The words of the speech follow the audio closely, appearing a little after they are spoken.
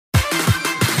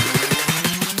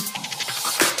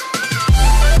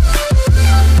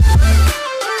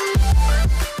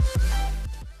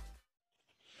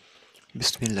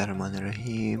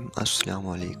बिस्मिल्लाहिर्रहमानिर्रहीम। अस्सलाम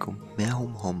वालेकुम। मैं हूं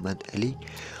मोहम्मद अली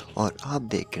और आप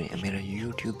देख रहे हैं मेरा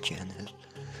यूट्यूब चैनल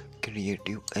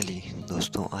क्रिएटिव अली।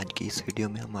 दोस्तों, आज की इस वीडियो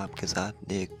में हम आपके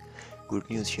साथ एक गुड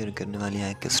न्यूज़ शेयर करने वाले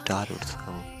हैं कि स्टार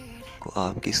उत्सव को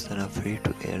आप किस तरह फ्री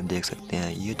टू एयर देख सकते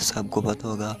हैं। ये तो सबको पता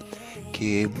होगा कि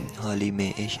हाल ही में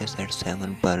एशिया सेट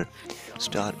 7 पर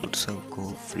स्टार उत्सव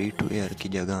को फ्री टू एयर की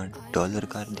जगह डॉलर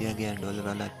कर दिया गया। डॉलर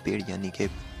वाला पेड यानी कि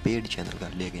पेड चैनल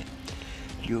कर दिया गया,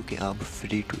 जो कि अब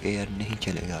फ्री टू एयर नहीं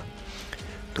चलेगा।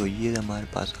 तो ये हमारे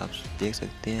पास आप देख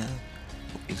सकते हैं,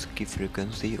 इसकी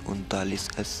फ्रीक्वेंसी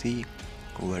 3980,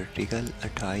 वर्टिकल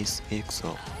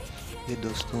 28100। ये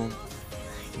दोस्तों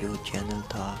जो चैनल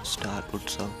था स्टार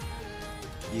उत्सव,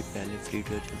 ये पहले फ्री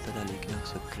टू एयर चलता था, लेकिन अब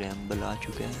स्क्रैम्बल आ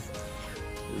चुका है।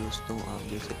 दोस्तों आप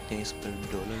देख सकते हैं इस पर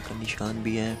डॉलर का निशान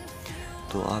भी है।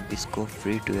 तो आप इसको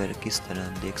फ्री टू एयर किस तरह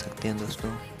देख सकते हैं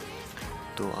दोस्तों,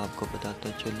 तो आपको बताता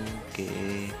चलूँ कि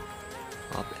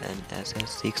आप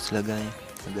NSS6 लगाएं,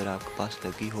 अगर आपके पास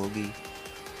लगी होगी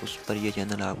उस पर ये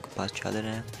चैनल आपके पास चल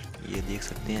रहा है। ये देख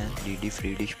सकते हैं DD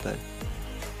फ्री डिश पर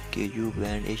के यू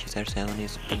बैंड एशिया सेट 7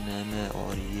 इस पर नाम है,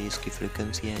 और ये इसकी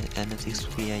फ्रिक्वेंसी है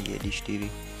NS6 की है। ये डिश TV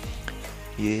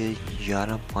ये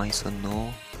 11509,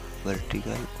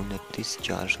 वर्टिकल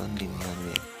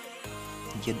 29499।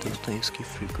 ये दोस्तों इसकी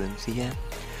फ्रीक्वेंसी है।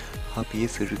 आप ये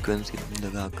फ्रीक्वेंसी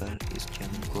लगाकर इस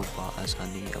चैनल को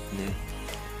आसानी अपने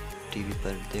टीवी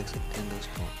पर देख सकते हैं।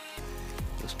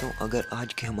 दोस्तों अगर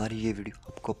आज की हमारी ये वीडियो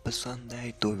आपको पसंद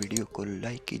आए तो वीडियो को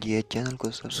लाइक कीजिए, चैनल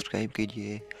को सब्सक्राइब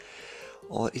कीजिए,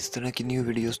 और इस तरह की न्यू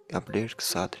वीडियोस अपडेट के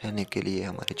साथ रहने के लिए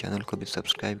हमारे चैनल को भी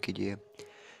सब्सक्राइब कीजिए।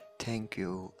 Thank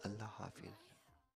you. अल्लाह हाफिज़।